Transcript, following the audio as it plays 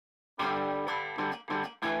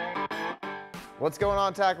What's going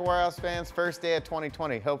on, Tackle Warehouse fans? First day of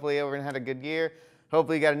 2020. Hopefully everyone had a good year.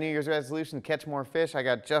 Hopefully you got a New Year's resolution to catch more fish. I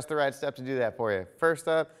got just the right stuff to do that for you. First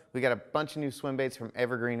up, we got a bunch of new swim baits from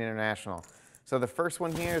Evergreen International. So the first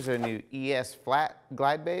one here is a new ES flat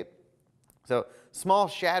glide bait. So small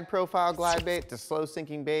shad profile glide bait to slow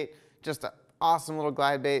sinking bait. Just an awesome little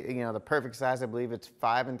glide bait. You know, the perfect size, I believe it's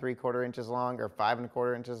 5 3/4 inches long or 5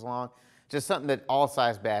 1/4 inches long. Just something that all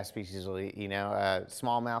size bass species will eat, you know,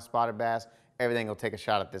 smallmouth, spotted bass, everything will take a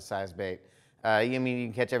shot at this size bait. I mean, you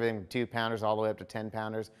can catch everything from 2-pounders all the way up to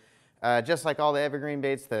 10-pounders. Just like all the Evergreen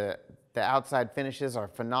baits, the outside finishes are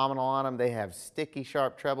phenomenal on them. They have sticky,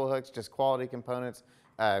 sharp treble hooks, just quality components,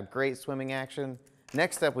 great swimming action.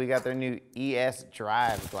 Next up, we got their new ES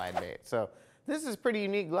Drive glide bait. So this is a pretty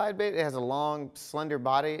unique glide bait. It has a long, slender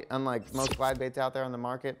body, unlike most glide baits out there on the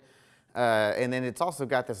market. And then it's also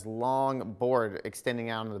got this long board extending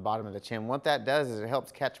out to the bottom of the chin. What that does is it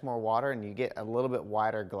helps catch more water and you get a little bit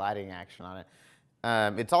wider gliding action on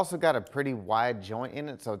it. It's also got a pretty wide joint in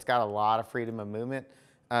it, so it's got a lot of freedom of movement.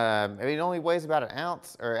 I mean, it only weighs about an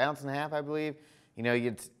ounce or an ounce and a half, I believe. You know,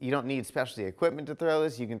 you don't need specialty equipment to throw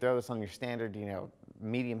this. You can throw this on your standard, you know,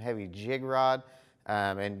 medium heavy jig rod,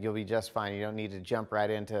 and you'll be just fine. You don't need to jump right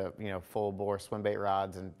into, you know, full bore swim bait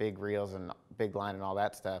rods and big reels and big line and all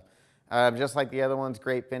that stuff. Just like the other ones,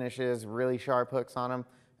 great finishes, really sharp hooks on them,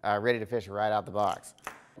 ready to fish right out the box.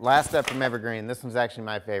 Last up from Evergreen, this one's actually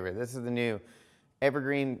my favorite. This is the new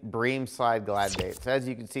Evergreen Bream Slide Glide Bait. So as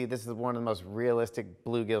you can see, this is one of the most realistic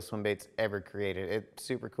bluegill swim baits ever created. It's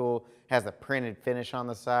super cool, has a printed finish on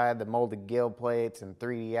the side, the molded gill plates and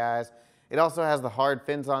 3D eyes. It also has the hard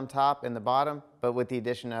fins on top and the bottom, but with the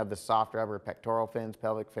addition of the soft rubber pectoral fins,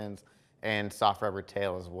 pelvic fins, and soft rubber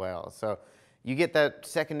tail as well. So you get that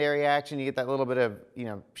secondary action, you get that little bit of, you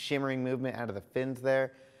know, shimmering movement out of the fins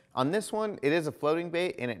there. On this one, it is a floating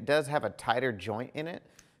bait and it does have a tighter joint in it,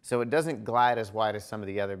 so it doesn't glide as wide as some of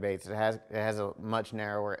the other baits. It has a much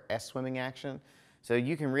narrower S-swimming action, so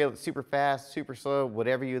you can reel it super fast, super slow,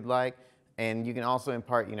 whatever you'd like, and you can also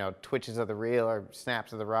impart, you know, twitches of the reel or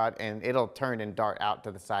snaps of the rod, and it'll turn and dart out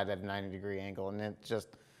to the side at a 90-degree angle, and it's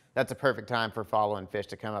just, that's a perfect time for following fish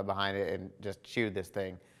to come up behind it and just shoot this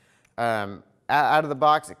thing. Out of the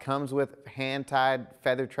box, it comes with hand-tied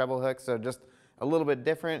feather treble hooks, so just a little bit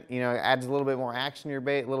different. You know, it adds a little bit more action to your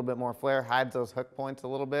bait, a little bit more flair, hides those hook points a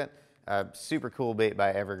little bit. Super cool bait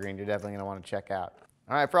by Evergreen. You're definitely gonna wanna check out.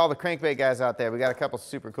 All right, for all the crankbait guys out there, we got a couple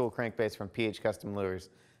super cool crankbaits from PH Custom Lures.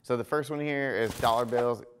 So the first one here is Dollar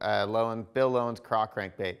Bill's Bill Lowen's Craw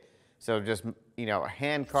Crankbait. So just, you know,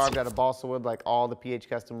 hand carved out of balsa wood like all the PH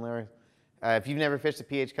Custom Lures. If you've never fished a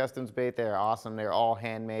PH Customs bait, they're awesome. They're all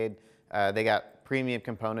handmade. They got premium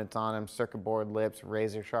components on them, circuit board lips,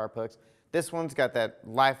 razor sharp hooks. This one's got that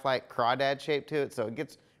lifelike crawdad shape to it, so it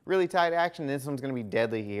gets really tight action. This one's gonna be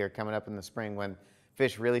deadly here coming up in the spring when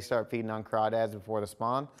fish really start feeding on crawdads before the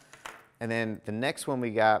spawn. And then the next one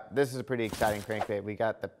we got, this is a pretty exciting crankbait. We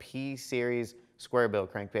got the P-Series Square Bill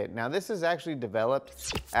crankbait. Now this is actually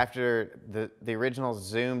developed after the original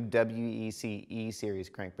Zoom WEC E-Series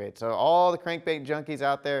crankbait. So all the crankbait junkies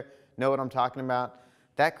out there know what I'm talking about.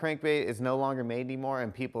 That crankbait is no longer made anymore,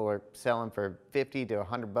 and people are selling for 50 to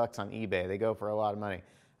 100 bucks on eBay. They go for a lot of money.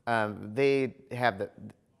 They have the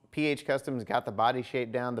PH Customs got the body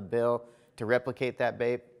shape down, the bill to replicate that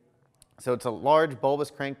bait. So it's a large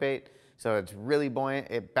bulbous crankbait. So it's really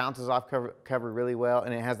buoyant. It bounces off cover really well,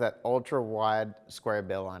 and it has that ultra wide square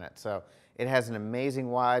bill on it. So it has an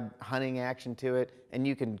amazing wide hunting action to it, and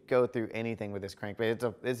you can go through anything with this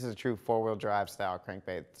crankbait. This is a true 4-wheel drive style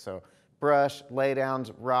crankbait. So brush,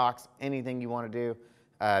 laydowns, rocks, anything you want to do,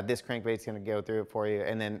 this crankbait's going to go through it for you.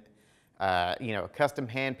 And then, you know, custom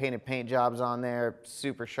hand-painted paint jobs on there,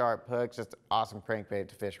 super sharp hooks, just awesome crankbait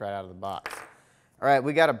to fish right out of the box. All right,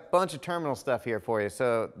 we got a bunch of terminal stuff here for you.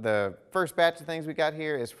 So the first batch of things we got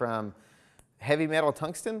here is from Heavy Metal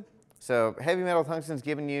Tungsten. So Heavy Metal Tungsten's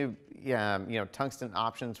giving you, you know, tungsten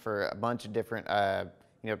options for a bunch of different,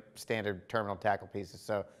 you know, standard terminal tackle pieces.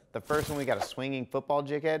 So the first one, we got a swinging football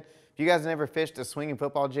jig head. If you guys have never fished a swinging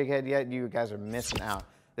football jig head yet, you guys are missing out.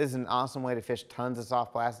 This is an awesome way to fish tons of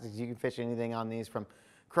soft plastics. You can fish anything on these, from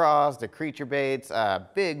craws to creature baits,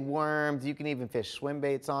 big worms. You can even fish swim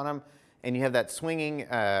baits on them. And you have that swinging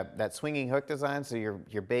hook design, so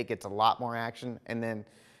your bait gets a lot more action. And then,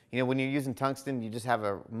 you know, when you're using tungsten, you just have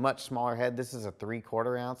a much smaller head. This is a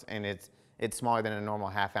 3/4 ounce, and it's smaller than a normal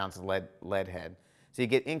 1/2 ounce lead head. So you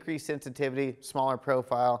get increased sensitivity, smaller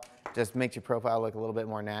profile, just makes your profile look a little bit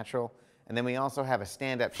more natural. And then we also have a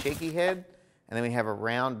stand-up shaky head, and then we have a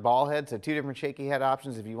round ball head. So 2 different shaky head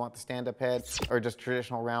options if you want the stand-up head, or just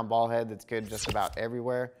traditional round ball head that's good just about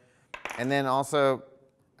everywhere. And then also,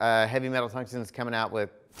 heavy metal tungsten is coming out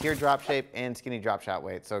with teardrop shape and skinny drop shot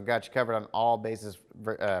weight. So got you covered on all bases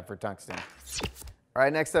for tungsten. All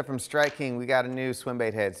right, next up from Strike King, we got a new swim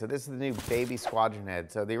bait head. So this is the new baby squadron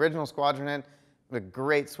head. So the original squadron head, a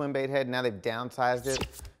great swim bait head. Now they've downsized it.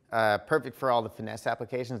 Perfect for all the finesse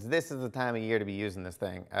applications. This is the time of year to be using this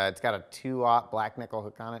thing. It's got a 2-aught black nickel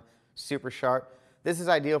hook on it, super sharp. This is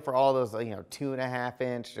ideal for all those 2.5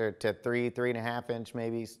 inch or to 3.5 inch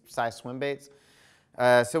maybe size swim baits.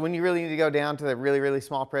 So when you really need to go down to the really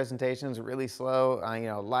small presentations, really slow,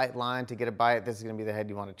 light line to get a bite, this is going to be the head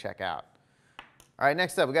you want to check out. All right,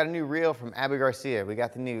 next up, we got a new reel from Abu Garcia. We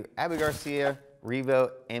got the new Abu Garcia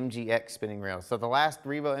Revo MGX spinning reel. So the last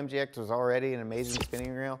Revo MGX was already an amazing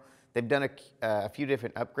spinning reel. They've done a few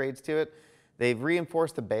different upgrades to it. They've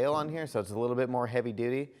reinforced the bail on here, so it's a little bit more heavy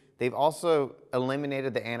duty. They've also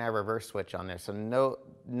eliminated the anti-reverse switch on there, so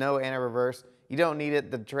no anti-reverse. You don't need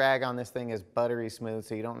it. The drag on this thing is buttery smooth,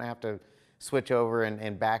 so you don't have to switch over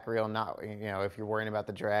and back reel, if you're worrying about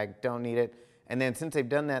the drag, don't need it. And then since they've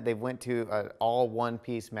done that, they've went to an all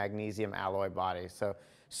one-piece magnesium alloy body. So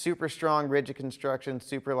super strong, rigid construction,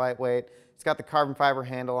 super lightweight. It's got the carbon fiber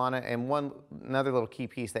handle on it, and another little key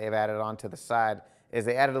piece they've added onto the side is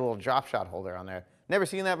they added a little drop shot holder on there. Never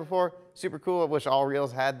seen that before. Super cool. I wish all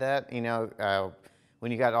reels had that. When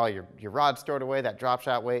you got all your rods stored away, that drop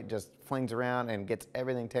shot weight just flings around and gets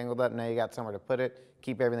everything tangled up. Now you got somewhere to put it,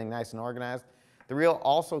 keep everything nice and organized. The reel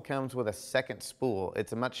also comes with a second spool.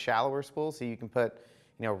 It's a much shallower spool, so you can put,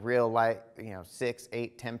 real light, 6,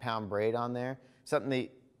 8, 10-pound braid on there. Something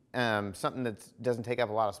that doesn't take up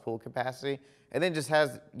a lot of spool capacity. And then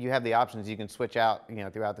you have the options. You can switch out,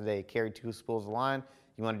 throughout the day. Carry 2 spools of line.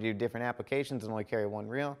 You want to do different applications and only carry 1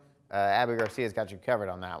 reel. Abu Garcia's got you covered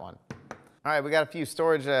on that one. All right, we got a few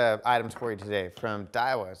storage items for you today from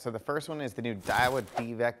Daiwa. So the first one is the new Daiwa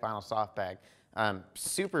D-Vec vinyl soft bag.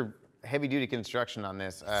 Super heavy duty construction on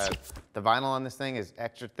this. The vinyl on this thing is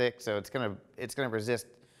extra thick, so it's gonna resist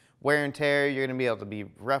wear and tear. You're gonna be able to be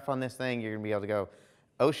rough on this thing. You're gonna be able to go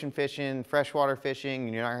ocean fishing, freshwater fishing,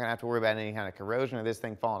 and you're not gonna have to worry about any kind of corrosion or this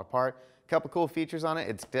thing falling apart. A couple cool features on it.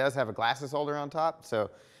 It does have a glasses holder on top, so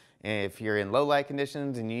if you're in low light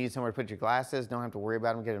conditions and you need somewhere to put your glasses, don't have to worry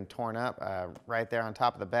about them getting torn up. Right there on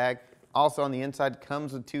top of the bag. Also on the inside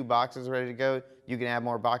comes with 2 boxes ready to go. You can add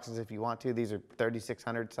more boxes if you want to. These are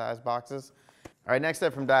 3600 size boxes. All right, next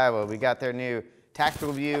up from Daiwa, we got their new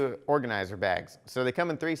Tactical View organizer bags. So they come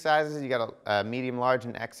in 3 sizes. You got a medium, large,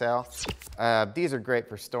 and XL. These are great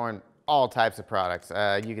for storing all types of products.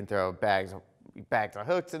 You can throw bags of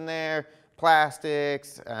hooks in there,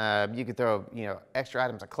 plastics. You can throw extra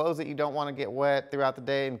items of clothes that you don't want to get wet throughout the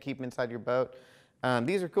day and keep them inside your boat.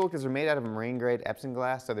 These are cool because they're made out of marine grade Epsom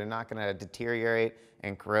glass, so they're not going to deteriorate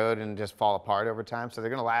and corrode and just fall apart over time. So they're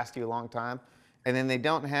going to last you a long time. And then they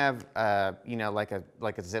don't have like a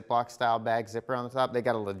Ziploc style bag zipper on the top. They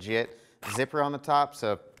got a legit zipper on the top,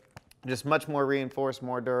 so just much more reinforced,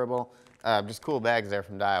 more durable. Just cool bags there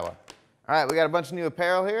from Daiwa. All right, we got a bunch of new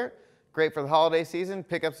apparel here. Great for the holiday season.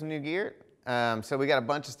 Pick up some new gear. So we got a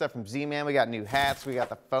bunch of stuff from Z-Man. We got new hats. We got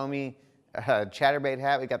the foamy chatterbait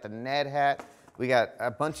hat. We got the Ned hat. We got a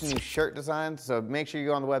bunch of new shirt designs. So make sure you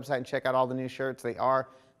go on the website and check out all the new shirts. They are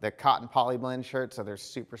the cotton poly blend shirts, so they're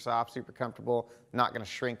super soft, super comfortable, not gonna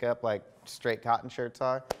shrink up like straight cotton shirts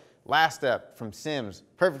are. Last up from Simms,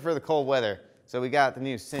 perfect for the cold weather. So we got the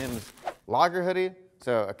new Simms Logger hoodie.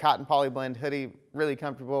 So a cotton poly blend hoodie, really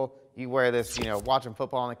comfortable. You wear this, watching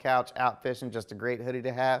football on the couch, out fishing, just a great hoodie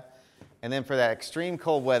to have. And then for that extreme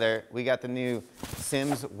cold weather, we got the new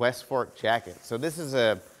Simms West Fork jacket. So this is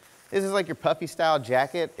like your puffy style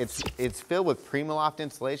jacket. It's filled with Primaloft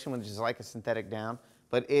insulation, which is like a synthetic down,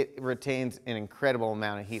 but it retains an incredible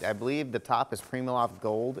amount of heat. I believe the top is Primaloft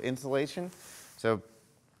gold insulation. So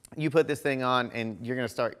you put this thing on and you're gonna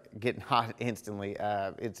start getting hot instantly.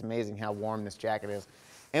 It's amazing how warm this jacket is.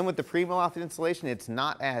 And with the Primaloft insulation, it's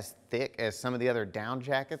not as thick as some of the other down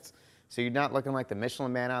jackets. So you're not looking like the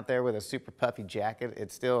Michelin Man out there with a super puffy jacket.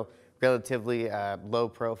 It's still relatively low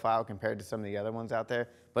profile compared to some of the other ones out there,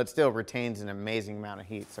 but still retains an amazing amount of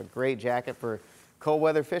heat. So great jacket for cold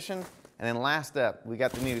weather fishing. And then last up, we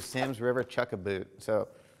got the new Simms River Chukka boot. So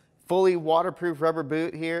fully waterproof rubber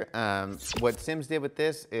boot here. What Simms did with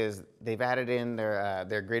this is they've added in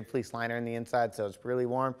their grid fleece liner in the inside, so it's really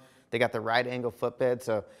warm. They got the right angle footbed,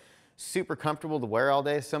 so super comfortable to wear all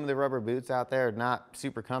day. Some of the rubber boots out there are not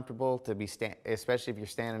super comfortable to be, especially if you're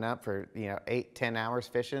standing up for 8, 10 hours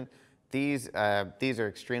fishing. These are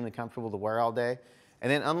extremely comfortable to wear all day. And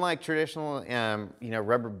then unlike traditional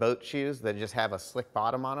rubber boat shoes that just have a slick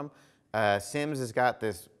bottom on them, Sims has got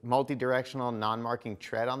this multi-directional non-marking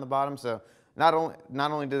tread on the bottom, so not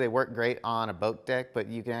only do they work great on a boat deck, but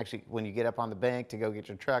you can actually, when you get up on the bank to go get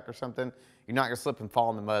your truck or something, you're not gonna slip and fall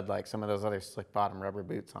in the mud like some of those other slick bottom rubber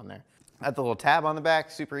boots on there. Got the little tab on the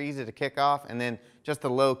back, super easy to kick off, and then just the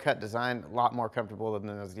low cut design, a lot more comfortable than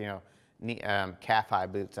those, calf high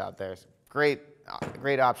boots out there. So great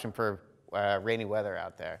option for rainy weather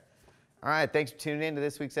out there. All right, thanks for tuning in to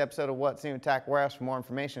this week's episode of What's New in Tackle Warehouse. For more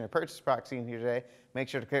information or purchase products seen here today, make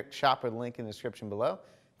sure to click shop or the link in the description below.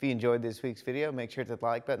 If you enjoyed this week's video, make sure to hit the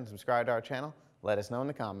like button, subscribe to our channel. Let us know in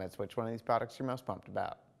the comments which one of these products you're most pumped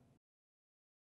about.